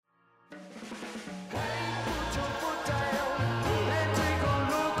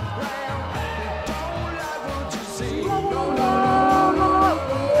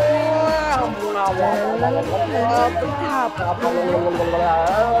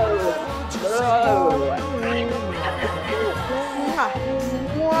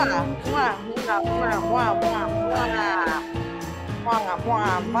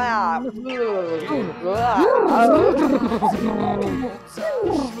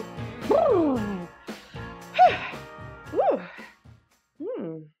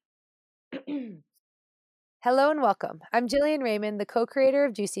Hello and welcome. I'm Jillian Raymond, the co-creator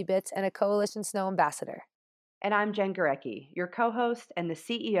of Juicy Bits and a Coalition Snow ambassador. And I'm Jen Gurecki, your co-host and the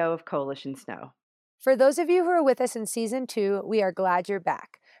CEO of Coalition Snow. For those of you who are with us in season 2, we are glad you're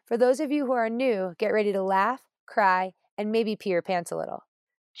back. For those of you who are new, get ready to laugh, cry, and maybe pee your pants a little.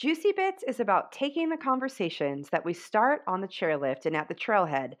 Juicy Bits is about taking the conversations that we start on the chairlift and at the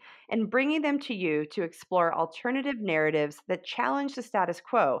trailhead and bringing them to you to explore alternative narratives that challenge the status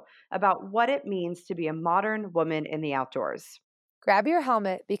quo about what it means to be a modern woman in the outdoors. Grab your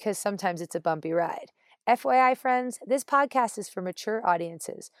helmet because sometimes it's a bumpy ride. FYI, friends, this podcast is for mature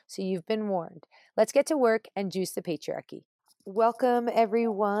audiences, so you've been warned. Let's get to work and juice the patriarchy. Welcome,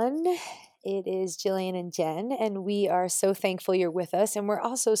 everyone. It is Jillian and Jen, and we are so thankful you're with us. And we're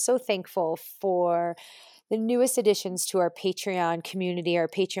also so thankful for the newest additions to our Patreon community, our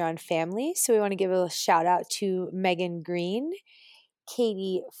Patreon family. So we want to give a shout out to Megan Green,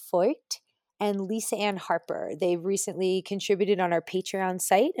 Katie Foyt, and Lisa Ann Harper. They've recently contributed on our Patreon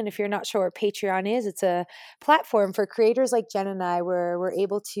site. And if you're not sure what Patreon is, it's a platform for creators like Jen and I where we're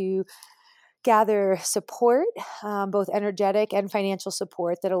able to gather support, both energetic and financial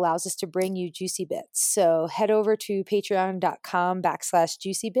support that allows us to bring you Juicy Bits. So head over to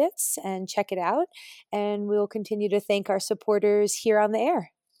patreon.com/Juicy Bits and check it out. And we'll continue to thank our supporters here on the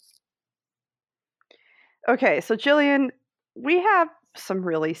air. Okay, so Jillian, we have some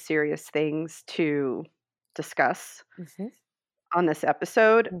really serious things to discuss on this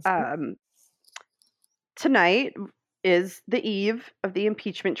episode. Tonight is the eve of the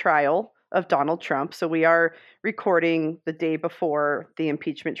impeachment trial of Donald Trump. So we are recording the day before the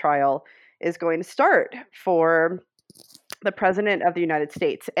impeachment trial is going to start for the President of the United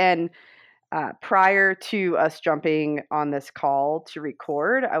States. And prior to us jumping on this call to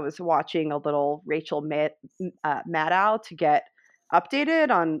record, I was watching a little Rachel Maddow to get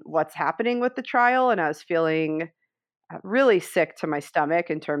updated on what's happening with the trial. And I was feeling really sick to my stomach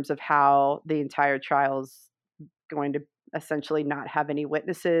in terms of how the entire trial is going to essentially not have any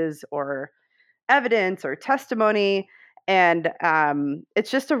witnesses or evidence or testimony. And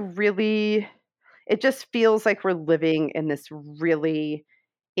it's just it just feels like we're living in this really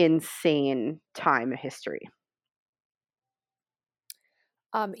insane time of history.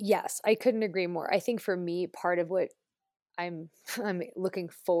 Yes, I couldn't agree more. I think for me, part of what I'm looking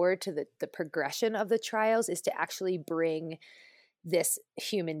forward to the progression of the trials is to actually bring this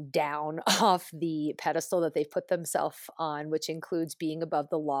human down off the pedestal that they've put themselves on, which includes being above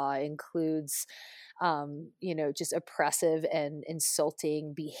the law, includes just oppressive and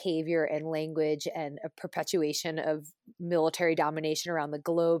insulting behavior and language and a perpetuation of military domination around the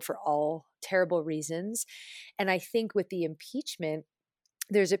globe for all terrible reasons. And I think with the impeachment,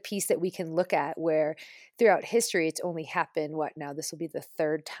 there's a piece that we can look at where throughout history, it's only happened, this will be the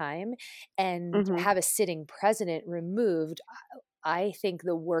third time, and have a sitting president removed. I think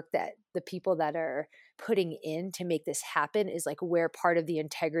the work that the people that are putting in to make this happen is like where part of the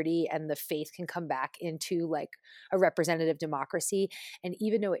integrity and the faith can come back into like a representative democracy. And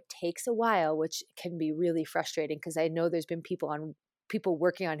even though it takes a while, which can be really frustrating, because I know there's been people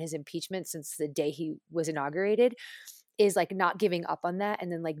working on his impeachment since the day he was inaugurated, is like not giving up on that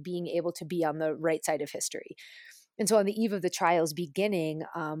and then like being able to be on the right side of history. And so on the eve of the trials beginning,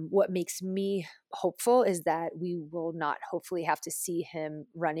 what makes me hopeful is that we will not hopefully have to see him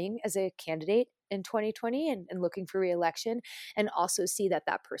running as a candidate in 2020 and looking for re-election, and also see that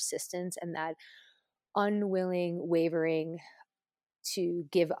persistence and that unwilling wavering to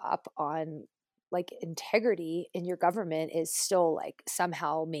give up on like integrity in your government is still like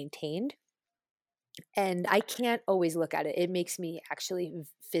somehow maintained. And I can't always look at it. It makes me actually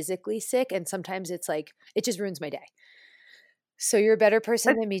physically sick. And sometimes it's like, it just ruins my day. So you're a better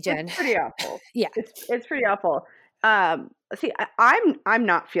person than me, Jen. It's pretty awful. Yeah. It's pretty awful. See, I'm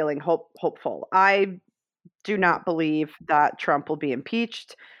not feeling hopeful. I do not believe that Trump will be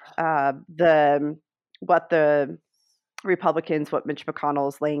impeached. What the Republicans, what Mitch McConnell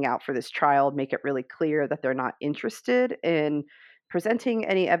is laying out for this trial, make it really clear that they're not interested in presenting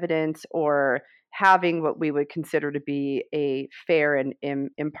any evidence or having what we would consider to be a fair and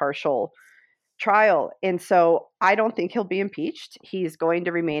impartial trial. And so I don't think he'll be impeached. He's going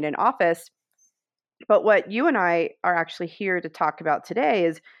to remain in office. But what you and I are actually here to talk about today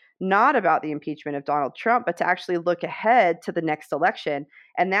is not about the impeachment of Donald Trump, but to actually look ahead to the next election.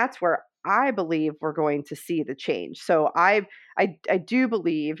 And that's where I believe we're going to see the change. So I do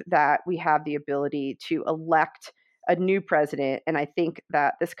believe that we have the ability to elect a new president. And I think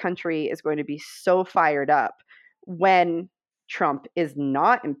that this country is going to be so fired up when Trump is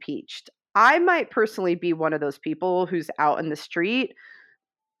not impeached. I might personally be one of those people who's out in the street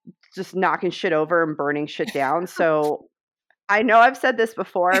just knocking shit over and burning shit down. So I know I've said this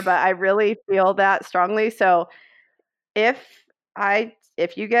before, but I really feel that strongly. So if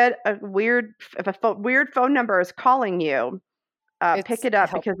if you get a weird if a weird phone number is calling you, pick It's it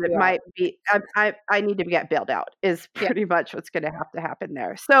up help because it you out. might be I need to get bailed out is Yeah. pretty much what's going to have to happen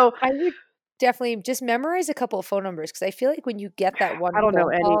there. So I would definitely just memorize a couple of phone numbers because I feel like when you get that one I don't know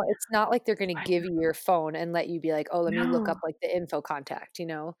phone any. call, it's not like they're gonna I give you your phone and let you be like, "Oh, let me look up, No, like, the info contact," you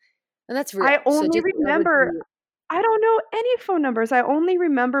know? And that's I real. So only just that would remember be I don't know any phone numbers. I only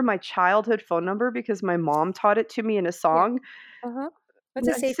remember my childhood phone number because my mom taught it to me in a yeah. song. Uh-huh. That's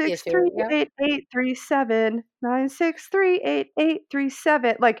a Nine safety six issue. three Yep. eight eight three seven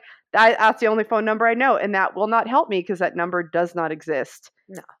 9638837. Like, that's the only phone number I know, and that will not help me because that number does not exist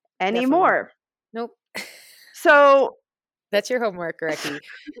No, definitely not. anymore. Nope. So, That's your homework, Recky.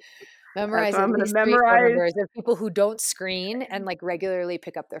 that's Memorize what at I'm gonna least 3 phone memorize. numbers of people who don't screen and, like, regularly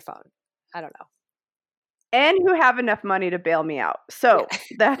pick up their phone. I don't know. And who have enough money to bail me out. Yeah. So,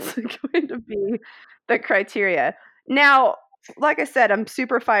 that's going to be the criteria. Now, like I said, I'm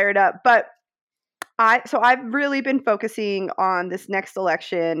super fired up, but I've really been focusing on this next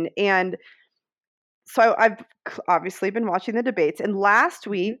election, and so I've obviously been watching the debates, and last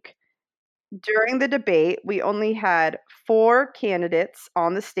Mhm. week during the debate, we only had 4 candidates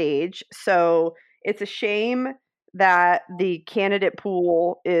on the stage, so it's a shame that the candidate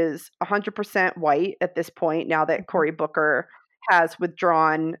pool is 100% white at this point now that Mhm. Cory Booker has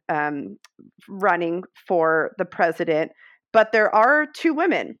withdrawn, running for the president, but there are 2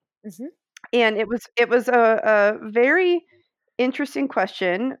 women, Mhm. and it was a very interesting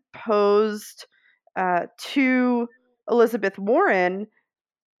question posed, to Elizabeth Warren,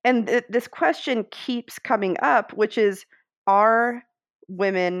 and this question keeps coming up, which is, are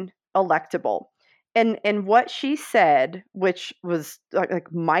women electable? And what she said, which was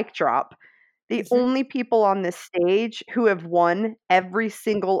like mic drop, the Mhm. only people on this stage who have won every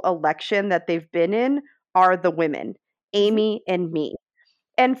single election that they've been in are the women, Mhm. Amy and me.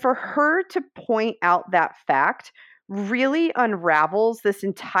 And for her to point out that fact really unravels this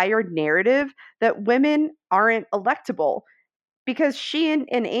entire narrative that women aren't electable, because she and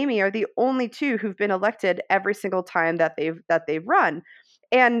Amy are the only 2 who've been elected every single time that they've run.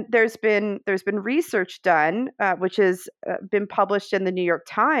 And there's been research done, which has been published in the New York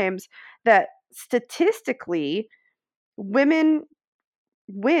Times, that statistically women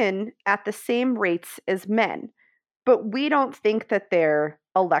win at the same rates as men, but we don't think that they're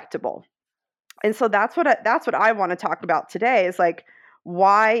electable. And so that's what I want to talk about today is like,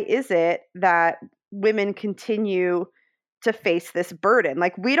 why is it that women continue to face this burden?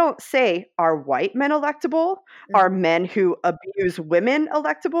 Like, we don't say, are white men electable? Are Mhm. men who abuse women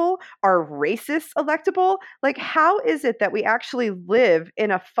electable? Are racists electable? Like, how is it that we actually live in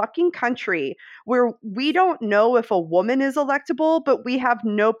a fucking country where we don't know if a woman is electable, but we have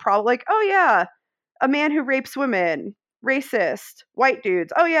no problem? Like, oh yeah, a man who rapes women, racist, white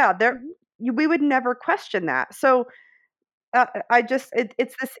dudes. Oh yeah, Mhm. we would never question that. So I just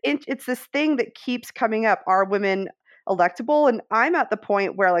it's this thing that keeps coming up. Are women electable? And I'm at the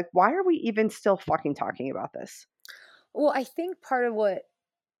point where like, why are we even still fucking talking about this? Well, I think part of what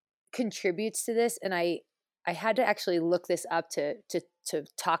contributes to this, and I had to actually look this up to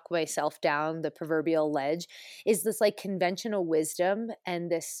talk myself down the proverbial ledge, is this like conventional wisdom,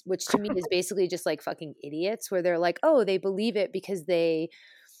 and this, which to me is basically just like fucking idiots, where they're like, oh, they believe it because they,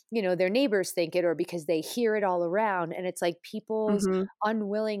 their neighbors think it, or because they hear it all around, and it's like people's Hmm.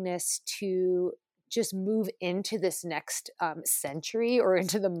 unwillingness to just move into this next century or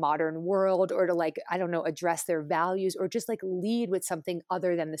into the modern world, or to, like, I don't know, address their values, or just like lead with something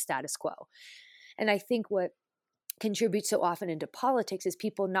other than the status quo. And I think what contribute so often into politics is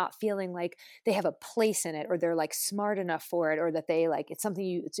people not feeling like they have a place in it, or they're like smart enough for it, or that they like it's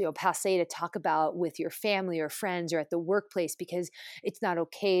something it's, passe to talk about with your family or friends or at the workplace, because it's not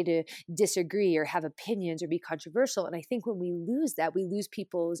okay to disagree or have opinions or be controversial. And I think when we lose that, we lose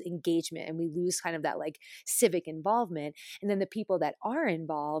people's engagement, and we lose kind of that like civic involvement. And then the people that are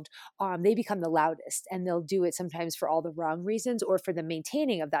involved, they become the loudest, and they'll do it sometimes for all the wrong reasons or for the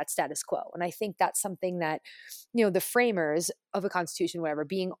maintaining of that status quo. And I think that's something that, the framers of the Constitution, whatever,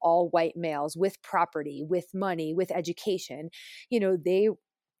 being all white males with property, with money, with education, they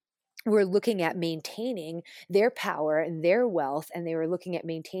were looking at maintaining their power and their wealth, and they were looking at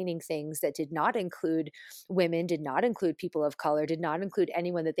maintaining things that did not include women, did not include people of color, did not include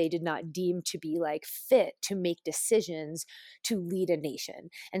anyone that they did not deem to be like fit to make decisions to lead a nation.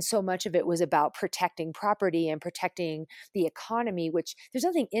 And so much of it was about protecting property and protecting the economy, which there's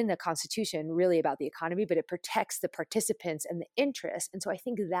nothing in the Constitution really about the economy, but it protects the participants and the interests. And so I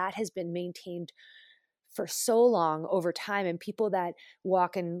think that has been maintained for so long over time, and people that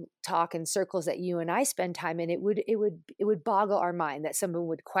walk and talk in circles that you and I spend time in, it would boggle our mind that someone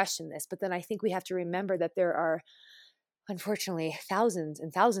would question this. But then I think we have to remember that there are unfortunately thousands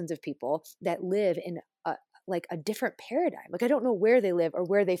and thousands of people that live in like a different paradigm. Like I don't know where they live or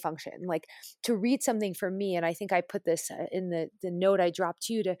where they function. Like to read something for me, and I think I put this in the note I dropped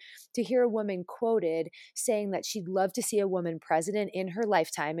you, to hear a woman quoted saying that she'd love to see a woman president in her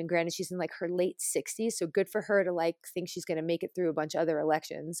lifetime. And granted, she's in like her late 60s, so good for her to like think she's going to make it through a bunch of other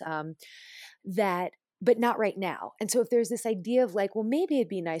elections. That but not right now. And so if there's this idea of like, well, maybe it'd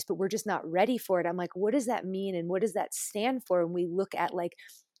be nice, but we're just not ready for it. I'm like, what does that mean? And what does that stand for? When we look at like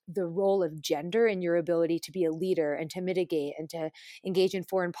the role of gender in your ability to be a leader and to mitigate and to engage in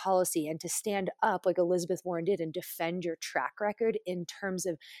foreign policy and to stand up like Elizabeth Warren did and defend your track record in terms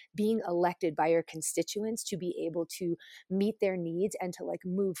of being elected by your constituents to be able to meet their needs and to like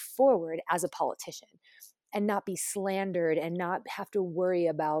move forward as a politician and not be slandered and not have to worry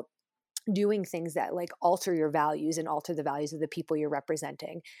about doing things that like alter your values and alter the values of the people you're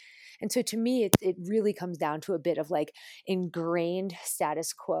representing. And so to me, it really comes down to a bit of like ingrained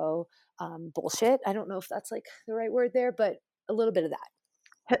status quo bullshit. I don't know if that's like the right word there, but a little bit of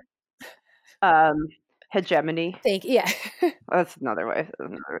that. Hegemony. Thank you. Yeah. That's another way.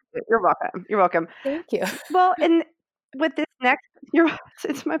 You're welcome. You're welcome. Thank you. Well, and with this next,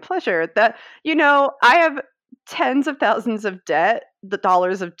 it's my pleasure. That I have tens of thousands of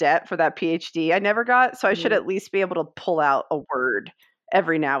dollars of debt for that PhD I never got, so I should at least be able to pull out a word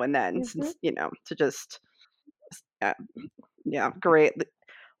every now and then, since to just great.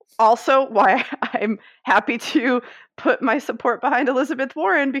 Also, why I'm happy to put my support behind Elizabeth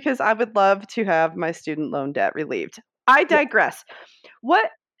Warren, because I would love to have my student loan debt relieved. I digress. What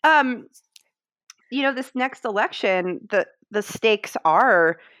this next election, the stakes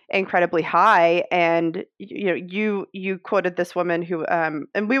are incredibly high, and you quoted this woman who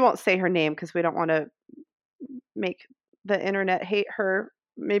and we won't say her name because we don't want to make the internet hate her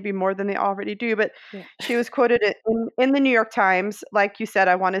maybe more than they already do, but she was quoted in the New York Times. Like you said,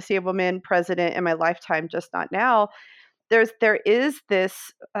 I want to see a woman president in my lifetime, just not now. There is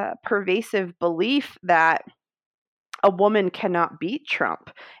this pervasive belief that a woman cannot beat Trump.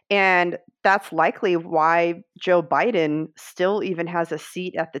 And that's likely why Joe Biden still even has a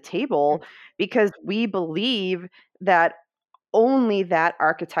seat at the table, because we believe that only that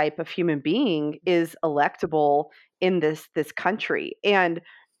archetype of human being is electable in this country. And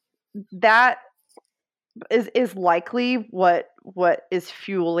that is likely what is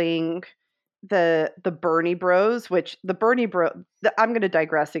fueling the Bernie Bros, which I'm going to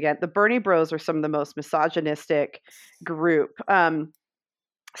digress again. The Bernie Bros are some of the most misogynistic group.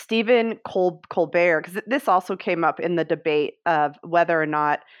 Stephen Colbert, because this also came up in the debate of whether or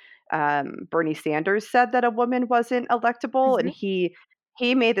not Bernie Sanders said that a woman wasn't electable, and he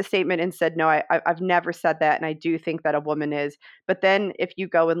made the statement and said, no, I've never said that, and I do think that a woman is. But then if you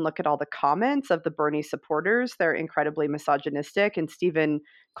go and look at all the comments of the Bernie supporters, they're incredibly misogynistic, and Stephen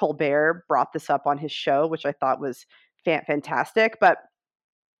Colbert brought this up on his show, which I thought was fantastic. But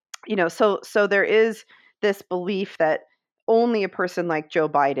so there is this belief that only a person like Joe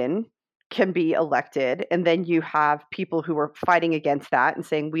Biden can be elected, and then you have people who are fighting against that and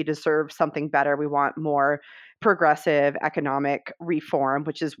saying we deserve something better, we want more progressive economic reform,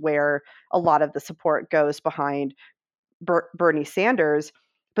 which is where a lot of the support goes behind Bernie Sanders.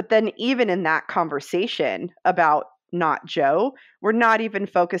 But then even in that conversation about not Joe, we're not even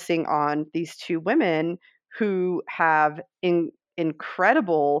focusing on these two women who have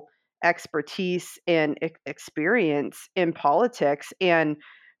incredible expertise and experience in politics. And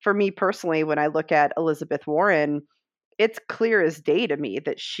for me personally, when I look at Elizabeth Warren, it's clear as day to me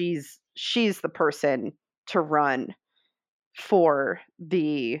that she's the person to run for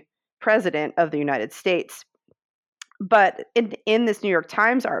the president of the United States. But in this New York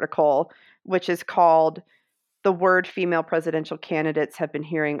Times article, which is called "The Word Female Presidential Candidates Have Been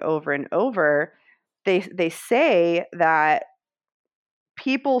Hearing Over and Over," they say that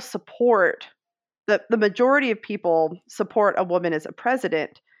people support the majority of people support a woman as a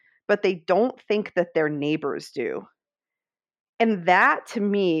president, but they don't think that their neighbors do. And that to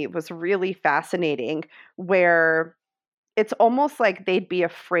me was really fascinating, where it's almost like they'd be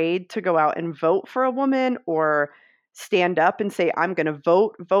afraid to go out and vote for a woman or stand up and say, I'm going to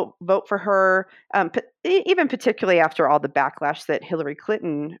vote for her. Even particularly after all the backlash that Hillary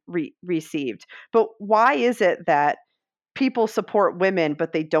Clinton received. But why is it that people support women,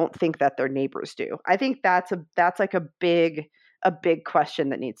 but they don't think that their neighbors do? I think that's like a big question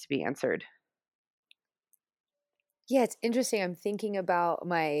that needs to be answered. Yeah, it's interesting. I'm thinking about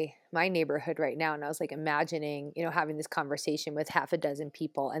my neighborhood right now, and I was like imagining, having this conversation with half a dozen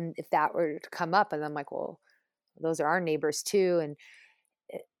people, and if that were to come up, and I'm like, well, those are our neighbors too, and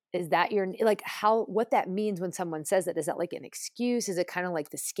is that your like how what that means when someone says that? Is that like an excuse? Is it kind of like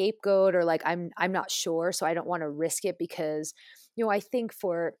the scapegoat, or like I'm not sure, so I don't want to risk it because, I think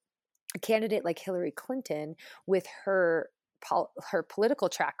for a candidate like Hillary Clinton with her political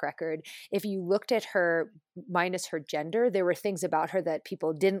track record, if you looked at her minus her gender, there were things about her that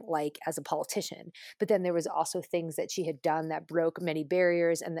people didn't like as a politician. But then there was also things that she had done that broke many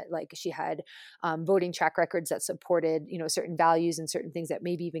barriers, and that like she had voting track records that supported certain values and certain things that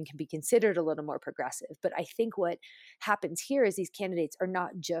maybe even can be considered a little more progressive. But I think what happens here is these candidates are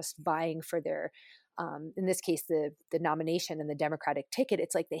not just vying for their in this case, the nomination and the Democratic ticket.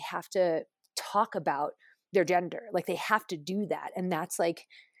 It's like they have to talk about their gender. Like they have to do that. And that's like,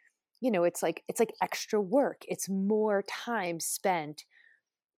 it's like extra work. It's more time spent.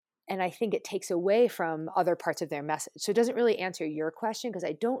 And I think it takes away from other parts of their message. So it doesn't really answer your question because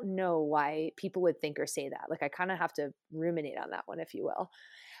I don't know why people would think or say that. Like I kind of have to ruminate on that one, if you will.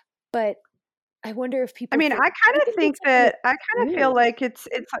 But I wonder if I people mean, think, I kind I of think think it's like an that I kind of feel excuse. like it's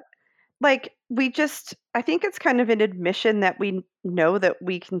like we just I think it's kind of an admission that we know that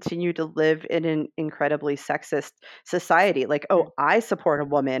we continue to live in an incredibly sexist society. Like, oh, Mhm. I support a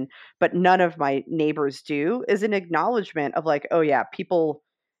woman, but none of my neighbors do, is an acknowledgement of like, oh yeah, people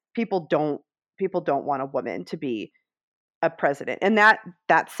don't people don't want a woman to be a president. And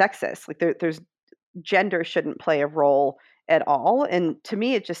that's sexist. Like there's gender shouldn't play a role at all. And to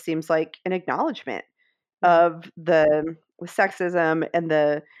me it just seems like an acknowledgement Mhm. of the sexism and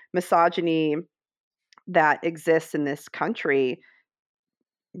the misogyny that exists in this country,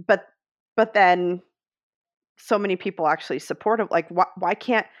 but then so many people actually support it. Like, why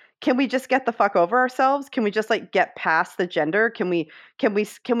can't can we just get the fuck over ourselves? Can we just like get past the gender? Can we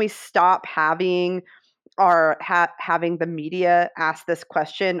stop having having the media ask this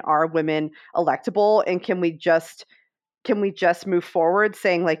question? Are women electable? And can we just move forward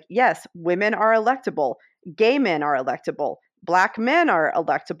saying like, yes, women are electable, gay men are electable, black men are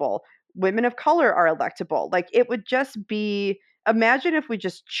electable, women of color are electable? Like it would just be, imagine if we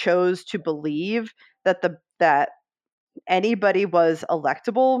just chose to believe that anybody was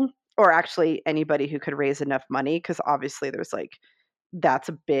electable, or actually anybody who could raise enough money, because obviously there's like that's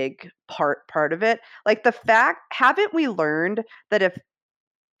a big part of it. Like the fact, haven't we learned that if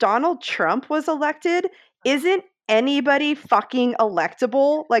Donald Trump was elected, isn't anybody fucking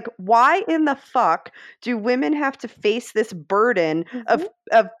electable? Like, why in the fuck do women have to face this burden Mhm.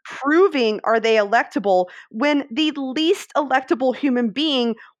 of proving are they electable when the least electable human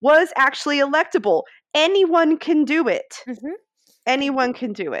being was actually electable? Anyone can do it. Mhm. Anyone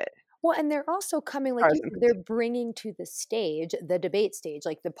can do it, as Well, and they're also coming, far like as you I'm said, they're concerned. bringing to the stage, the debate stage,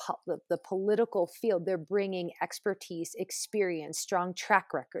 like the political field. They're bringing expertise, experience, strong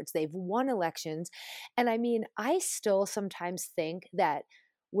track records. They've won elections, and I mean, I still sometimes think that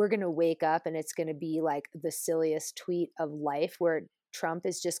we're going to wake up and it's going to be like the silliest tweet of life, where Trump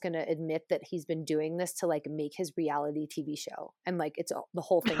is just going to admit that he's been doing this to like make his reality TV show, and like the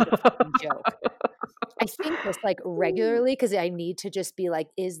whole thing's a fucking joke. I think this, like, regularly because I need to just be like,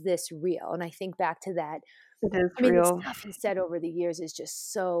 "Is this real?" And I think back to that. It is I mean, the real. stuff he said over the years is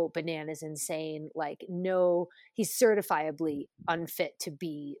just so bananas insane. Like, no, he's certifiably unfit to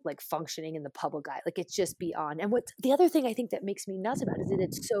be, like, functioning in the public eye. Like, it's just beyond. And what the other thing I think that makes me nuts about it is that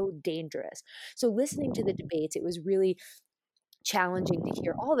it's so dangerous. So listening to the debates, it was really challenging to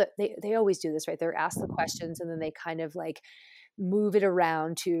hear all the they always do this, right? They're asked the questions and then they kind of, like, move it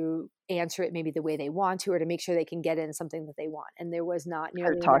around to answer it maybe the way they want to, or to make sure they can get in something that they want. And there was not Her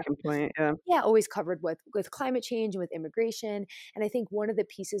nearly enough, talking point, yeah. yeah, always covered with climate change and with immigration. And I think one of the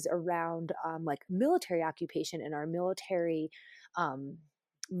pieces around like military occupation and our military um,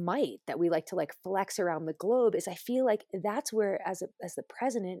 might that we like to like flex around the globe is I feel like that's where as the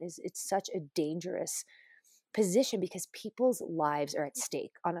president is it's such a dangerous position because people's lives are at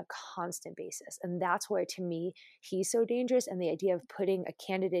stake on a constant basis. And that's why to me he's so dangerous, and the idea of putting a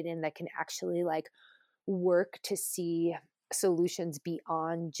candidate in that can actually like work to see solutions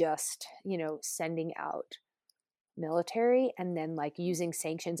beyond just, sending out military, and then like using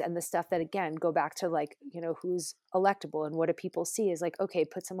sanctions and the stuff that, again, go back to like, who's electable and what do people see is like, okay,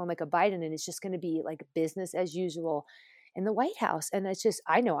 put someone like a Biden and it's just going to be like business as usual in the White House. And it's just,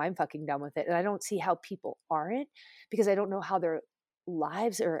 I know I'm fucking done with it. And I don't see how people aren't, because I don't know how their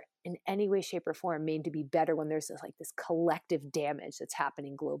lives are in any way, shape, or form made to be better when there's this collective damage that's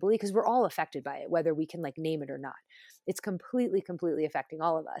happening globally, because we're all affected by it, whether we can like name it or not. It's completely, completely affecting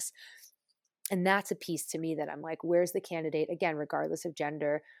all of us. And that's a piece to me that I'm like, where's the candidate? Again, regardless of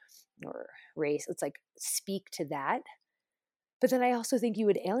gender or race, it's like, speak to that. But then I also think you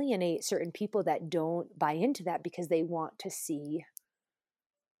would alienate certain people that don't buy into that because they want to see,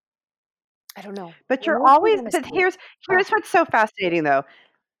 I don't know. But What you're else do they always, want to but see? here's what's so fascinating though.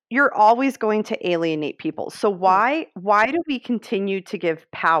 You're always going to alienate people. So Mm, why do we continue to give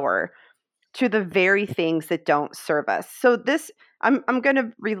power to the very things that don't serve us? So this, I'm going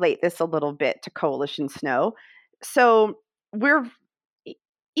to relate this a little bit to Coalition Snow. So we're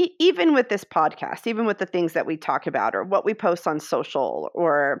even with this podcast, even with the things that we talk about or what we post on social,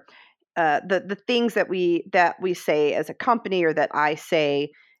 or the things that we say as a company, or that I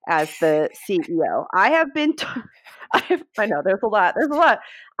say as the CEO, I have been I know there's a lot.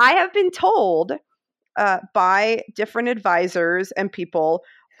 I have been told by different advisors and people,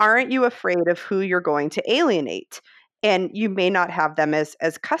 aren't you afraid of who you're going to alienate? And you may not have them as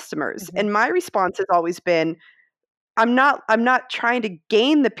customers. mhm. And my response has always been, I'm not trying to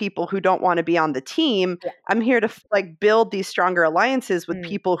gain the people who don't want to be on the team. Yeah. I'm here to like build these stronger alliances with Mm,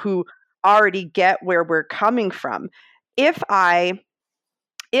 people who already get where we're coming from. If I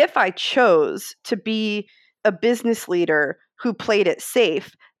chose to be a business leader who played it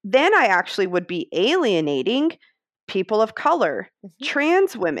safe, then I actually would be alienating people of color, mhm.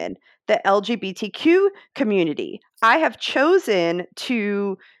 trans women, the LGBTQ community. I have chosen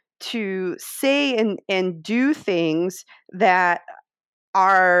to say and do things that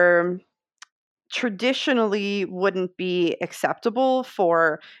are traditionally wouldn't be acceptable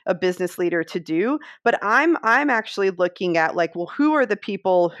for a business leader to do. But I'm actually looking at like, well, who are the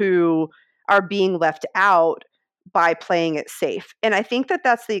people who are being left out by playing it safe? And I think that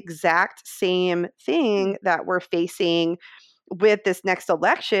that's the exact same Mm, thing that we're facing with this next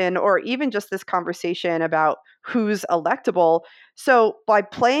election, or even just this conversation about who's electable. So by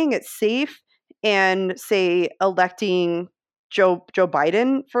playing it safe and say electing Joe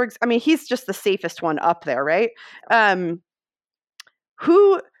Biden, I mean, he's just the safest one up there, right? Um,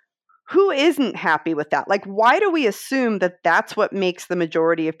 who who isn't happy with that? Like, why do we assume that that's what makes the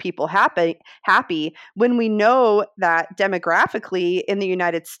majority of people happy when we know that demographically in the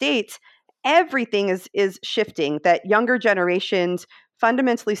United States, everything is shifting, that younger generations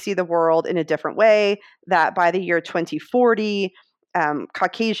fundamentally see the world in a different way, that by the year 2040,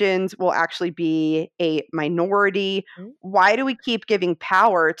 Caucasians will actually be a minority. mm, Why do we keep giving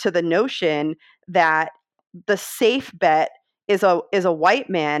power to the notion that the safe bet is a white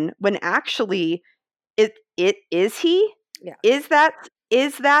man, when actually it is he? yeah. Is that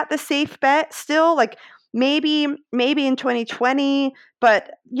the safe bet still? Like, maybe in 2020,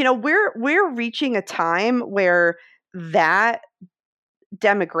 but we're reaching a time where that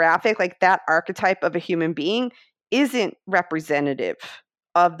demographic, like that archetype of a human being, isn't representative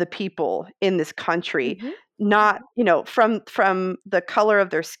of the people in this country. Mhm. Not, from the color of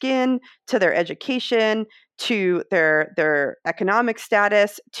their skin, to their education, to their economic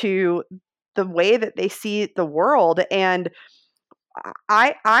status, to the way that they see the world. And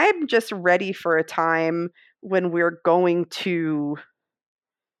I'm just ready for a time when we're going to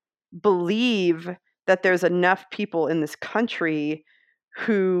believe that there's enough people in this country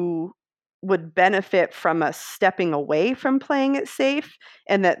who would benefit from us stepping away from playing it safe,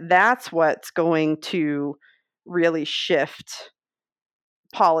 and that's what's going to really shift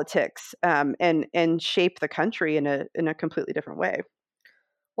politics, and shape the country in a completely different way.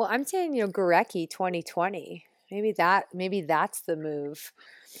 Well, I'm saying, Gurecki 2020. Maybe that's the move.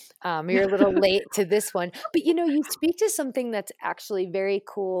 You're a little late to this one, but you speak to something that's actually very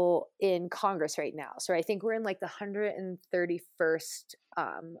cool in Congress right now. So I think we're in like the 131st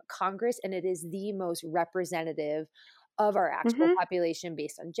Congress, and it is the most representative of our actual Hmm. population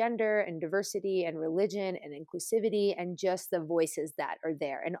based on gender and diversity and religion and inclusivity and just the voices that are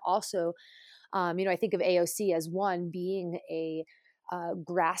there. And also, I think of AOC as one being a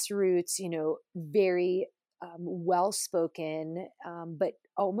grassroots, very well spoken, but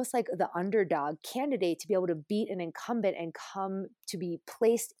almost like the underdog candidate to be able to beat an incumbent and come to be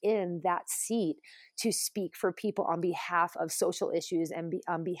placed in that seat to speak for people on behalf of social issues and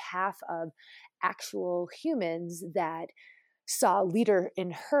on behalf of actual humans that saw a leader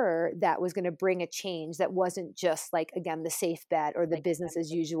in her that was going to bring a change that wasn't just like, again, the safe bet or the business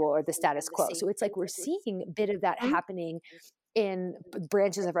as usual or the status quo. So it's like we're seeing a bit of that happening in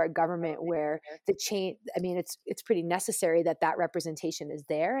branches of our government where the change, I mean, it's pretty necessary that that representation is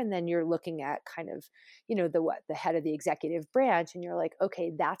there. And then you're looking at kind of, the head of the executive branch, and you're like,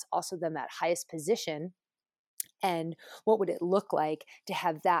 okay, that's also then that highest position. And what would it look like to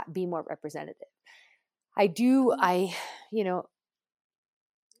have that be more representative? You know,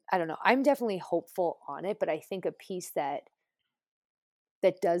 I don't know. I'm definitely hopeful on it, but I think a piece that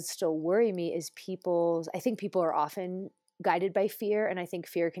does still worry me is I think people are often guided by fear, and I think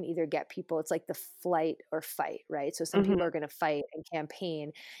fear can either get people, it's like the flight or fight, right? So some Mhm. people are going to fight and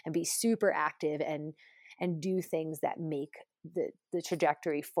campaign and be super active and do things that make the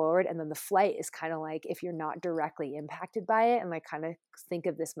trajectory forward, and then the flight is kind of like if you're not directly impacted by it. And I kind of think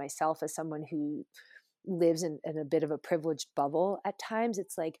of this myself as someone who lives in a bit of a privileged bubble at times.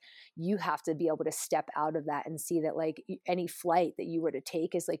 It's like you have to be able to step out of that and see that like any flight that you were to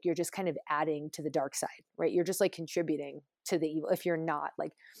take is like you're just kind of adding to the dark side, right? You're just like contributing to the evil if you're not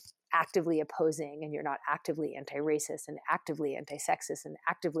like actively opposing, and you're not actively anti-racist and actively anti-sexist and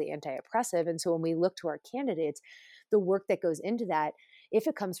actively anti-oppressive. And so when we look to our candidates, the work that goes into that, if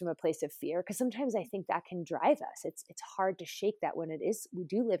it comes from a place of fear, because sometimes I think that can drive us. It's hard to shake that when it is, we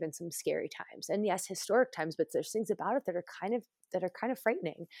do live in some scary times, and yes, historic times, but there's things about it that are kind of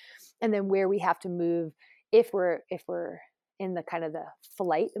frightening. And then where we have to move, if we're in the kind of the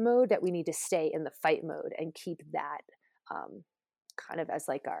flight mode, that we need to stay in the fight mode and keep that kind of as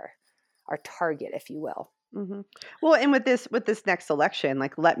like our target, if you will. Mhm. Well, and with this next election,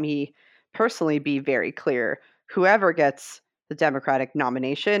 like, let me personally be very clear. Whoever gets the Democratic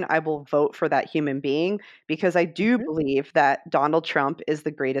nomination, I will vote for that human being because I do Mhm. believe that Donald Trump is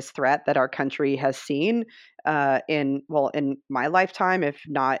the greatest threat that our country has seen in my lifetime, if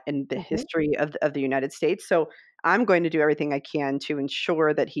not in the Mhm. history of the United States. So I'm going to do everything I can to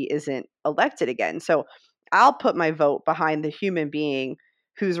ensure that he isn't elected again. So I'll put my vote behind the human being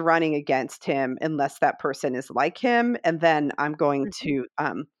who's running against him unless that person is like him, and then Mhm. I'm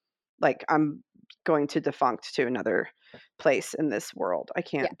going to defunct to another place in this world. I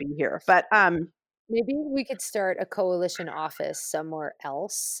Yeah. can't be here. But Maybe we could start a coalition office somewhere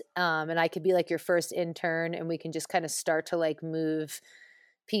else. And I could be like your first intern, and we can just kind of start to like move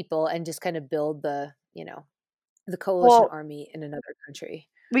people and just kind of build the coalition well, army in another country.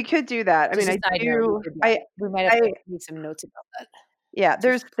 we could do that. I mean, Just a I side note, do yeah, we might have I to make some notes about that. yeah,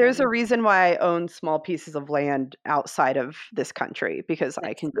 Just there's a planning. reason why I own small pieces of land outside of this country because I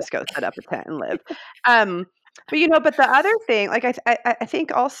Nice. can Yeah. just go set up a tent and live. Um, but the other thing, like I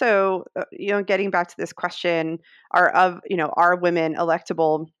think also, getting back to this question, are women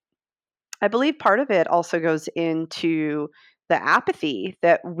electable? I believe part of it also goes into the apathy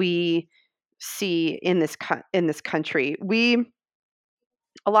that we see in this country.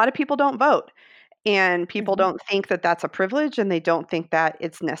 A lot of people don't vote, and people Mhm. don't think that that's a privilege, and they don't think that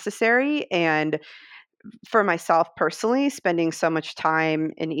it's necessary. And for myself personally, spending so much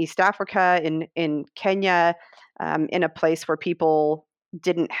time in East Africa, in Kenya, in a place where people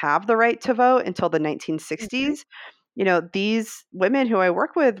didn't have the right to vote until the Mhm. 1960s, these women who I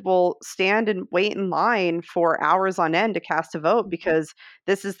work with will stand and wait in line for hours on end to cast a vote Mhm. because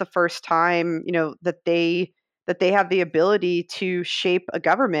this is the first time, that they have the ability to shape a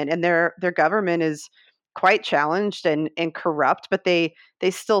government, and their government is quite challenged and corrupt, but they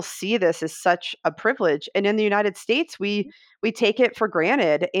still see this as such a privilege. And in the United States, we take it for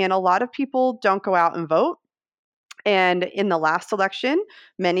granted, and a lot of people don't go out and vote. And in the last election,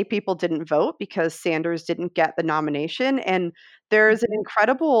 many people didn't vote because Sanders didn't get the nomination. And there's an Mhm.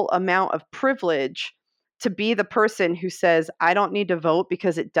 incredible amount of privilege to be the person who says, I don't need to vote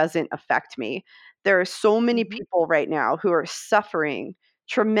because it doesn't affect me. There are so many Mhm. people right now who are suffering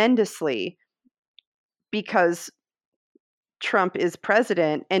tremendously because Trump is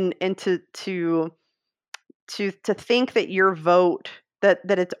president, and to think that your vote, that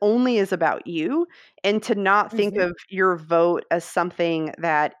it only is about you, and to not think Mhm. of your vote as something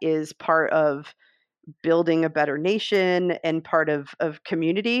that is part of building a better nation and part of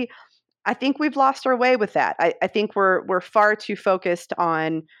community. I think we've lost our way with that. I think we're far too focused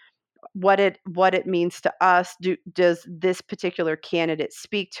on what it means to us. Does this particular candidate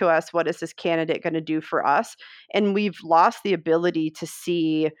speak to us? What is this candidate going to do for us? And we've lost the ability to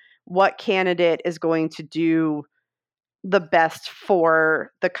see what candidate is going to do the best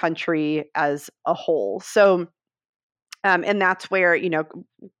for the country as a whole. So, and that's where,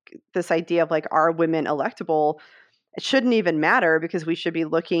 this idea of like, are women electable? It shouldn't even matter because we should be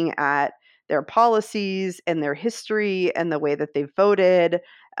looking at their policies and their history and the way that they voted,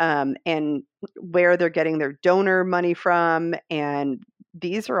 and where they're getting their donor money from. And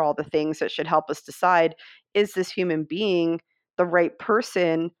these are all the things that should help us decide, is this human being the right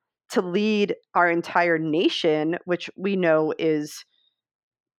person to lead our entire nation, which we know is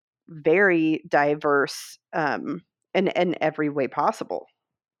very diverse, in every way possible.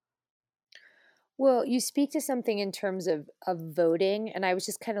 Well, you speak to something in terms of voting, and I was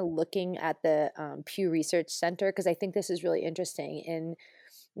just kind of looking at the Pew Research Center because I think this is really interesting.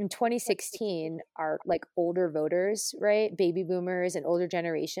 In 2016, our like older voters, right, baby boomers and older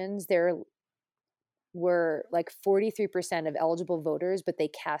generations, there were like 43% of eligible voters, but they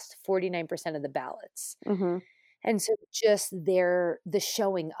cast 49% of the ballots. Hmm. And so just the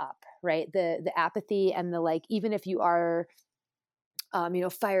showing up, right? The apathy and the like, even if you are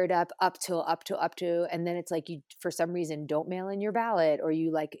fired up to, and then it's like you for some reason don't mail in your ballot or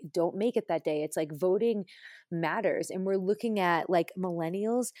you like don't make it that day. It's like voting matters. And we're looking at like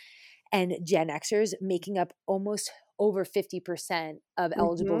millennials and Gen Xers making up almost over 50% of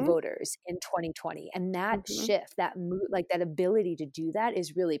eligible Hmm. voters in 2020. And that Hmm. shift, like that ability to do that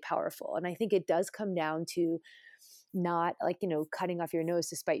is really powerful. And I think it does come down to not like, cutting off your nose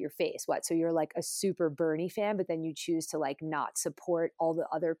to spite your face. What? So you're like a super Bernie fan, but then you choose to like not support all the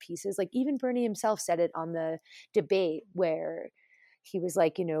other pieces. Like even Bernie himself said it on the debate where he was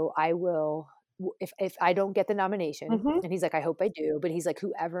like, I will if I don't get the nomination, Hmm. and he's like, I hope I do, but he's like,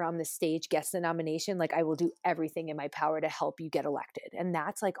 whoever on the stage gets the nomination, like I will do everything in my power to help you get elected. And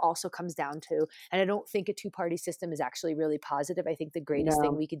that's like also comes down to, and I don't think a two-party system is actually really positive. I think the greatest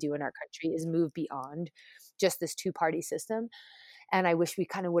thing No. we could do in our country is move beyond just this two-party system. And I wish we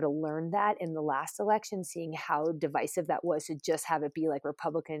kind of would have learned that in the last election, seeing how divisive that was to just have it be like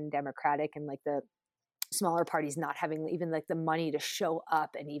Republican, Democratic, and like the smaller parties not having even like the money to show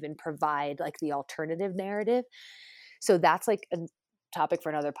up and even provide like the alternative narrative. So that's like a topic for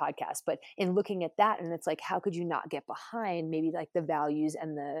another podcast. But in looking at that, and it's like, how could you not get behind maybe like the values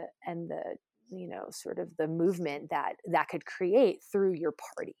and the sort of the movement that could create through your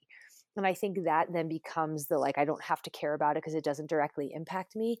party. And I think that then becomes the like, I don't have to care about it because it doesn't directly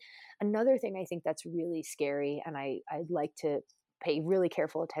impact me. Another thing I think that's really scary, and I'd like to pay really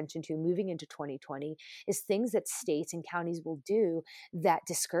careful attention to moving into 2020, is things that states and counties will do that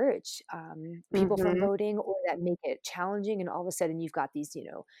discourage people from Hmm. voting or that make it challenging. And all of a sudden you've got these,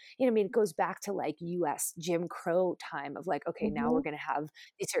 I mean, it goes back to like US Jim Crow time of like, okay, now we're Hmm. going to have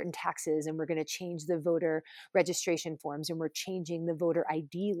these certain taxes and we're going to change the voter registration forms and we're changing the voter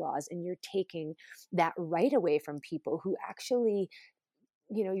ID laws. And you're taking that right away from people who actually,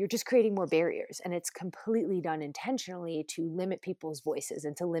 you're just creating more barriers, and it's completely done intentionally to limit people's voices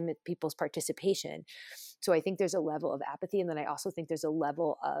and to limit people's participation. So I think there's a level of apathy, and then I also think there's a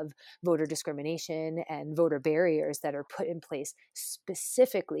level of voter discrimination and voter barriers that are put in place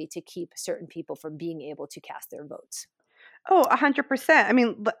specifically to keep certain people from being able to cast their votes. Oh, 100%. I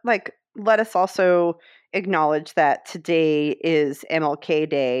mean, like, let us also acknowledge that today is MLK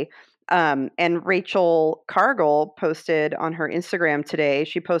Day. And Rachel Cargle posted on her Instagram today,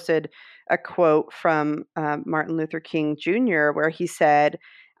 she posted a quote from Martin Luther King Jr., where he said,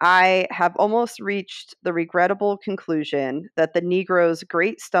 I have almost reached the regrettable conclusion that the Negro's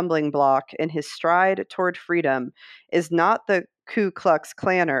great stumbling block in his stride toward freedom is not the Ku Klux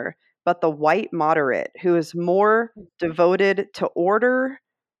Klanner, but the white moderate who is more Mhm. devoted to order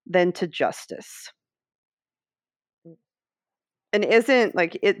than to justice. And isn't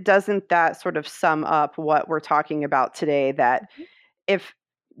like it doesn't that sort of sum up what we're talking about today, that Mhm. if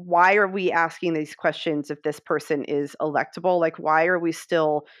why are we asking these questions if this person is electable? Like why are we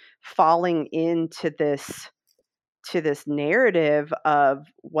still falling into this narrative of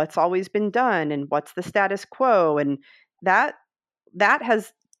what's always been done and what's the status quo? And that that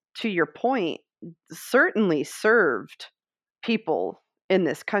has, to your point, certainly served people in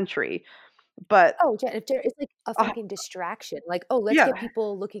this country. But Oh, yeah, if there it's like a uh, fucking distraction, like, "Oh, let's get yeah.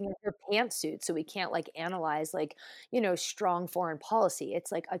 people looking at their pantsuits so we can't, like, analyze, like, strong foreign policy."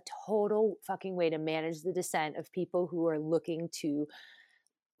 It's like a total fucking way to manage the dissent of people who are looking to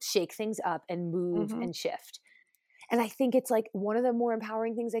shake things up and move Mhm. and shift. And I think it's like one of the more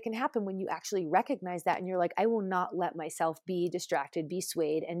empowering things that can happen when you actually recognize that and you're like, I will not let myself be distracted, be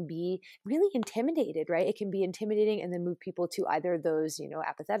swayed, and be really intimidated, right? It can be intimidating and then move people to either those,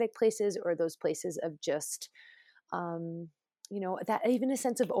 apathetic places or those places of just, um, that even a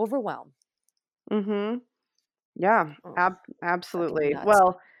sense of overwhelm. Mhm. Yeah, Oh, fucking absolutely. nuts.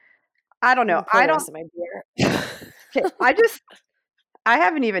 Well, I don't I'm know. gonna pour the rest of my beer. 'Kay, I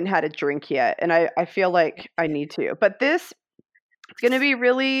haven't even had a drink yet, and I feel like I need to. But this it's going to be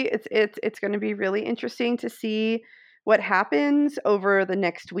really it's going to be really interesting to see what happens over the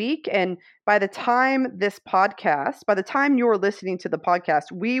next week. And by the time you're listening to the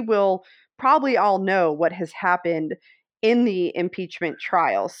podcast, we will probably all know what has happened in the impeachment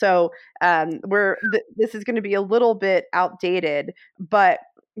trial. So this is going to be a little bit outdated, but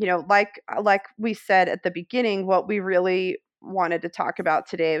like we said at the beginning, what we really wanted to talk about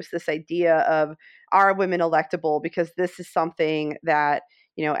today was this idea of, are women electable? Because this is something that,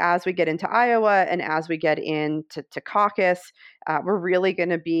 as we get into Iowa and as we get into caucus, we're really going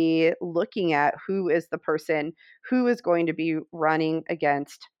to be looking at who is the person who is going to be running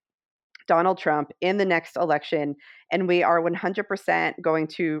against Donald Trump in the next election. And we are 100% going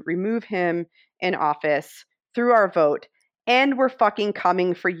to remove him in office through our vote. And we're fucking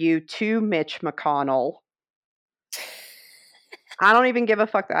coming for you too, Mitch McConnell. I don't even give a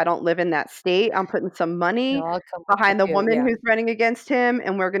fuck that I don't live in that state. I'm putting some money behind the woman who's running against him,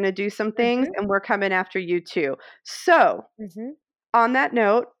 and we're going to do some things, and we're coming after you too. So, on that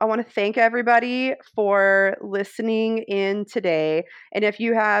note, I want to thank everybody for listening in today. And if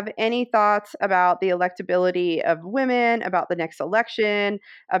you have any thoughts about the electability of women, about the next election,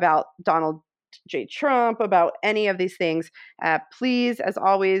 about Donald J. Trump, about any of these things, please, as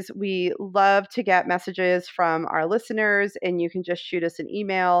always, we love to get messages from our listeners, and you can just shoot us an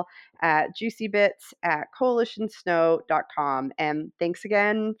email at juicybits@coalitionsnow.com. And thanks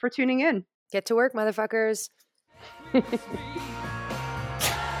again for tuning in. Get to work, motherfuckers.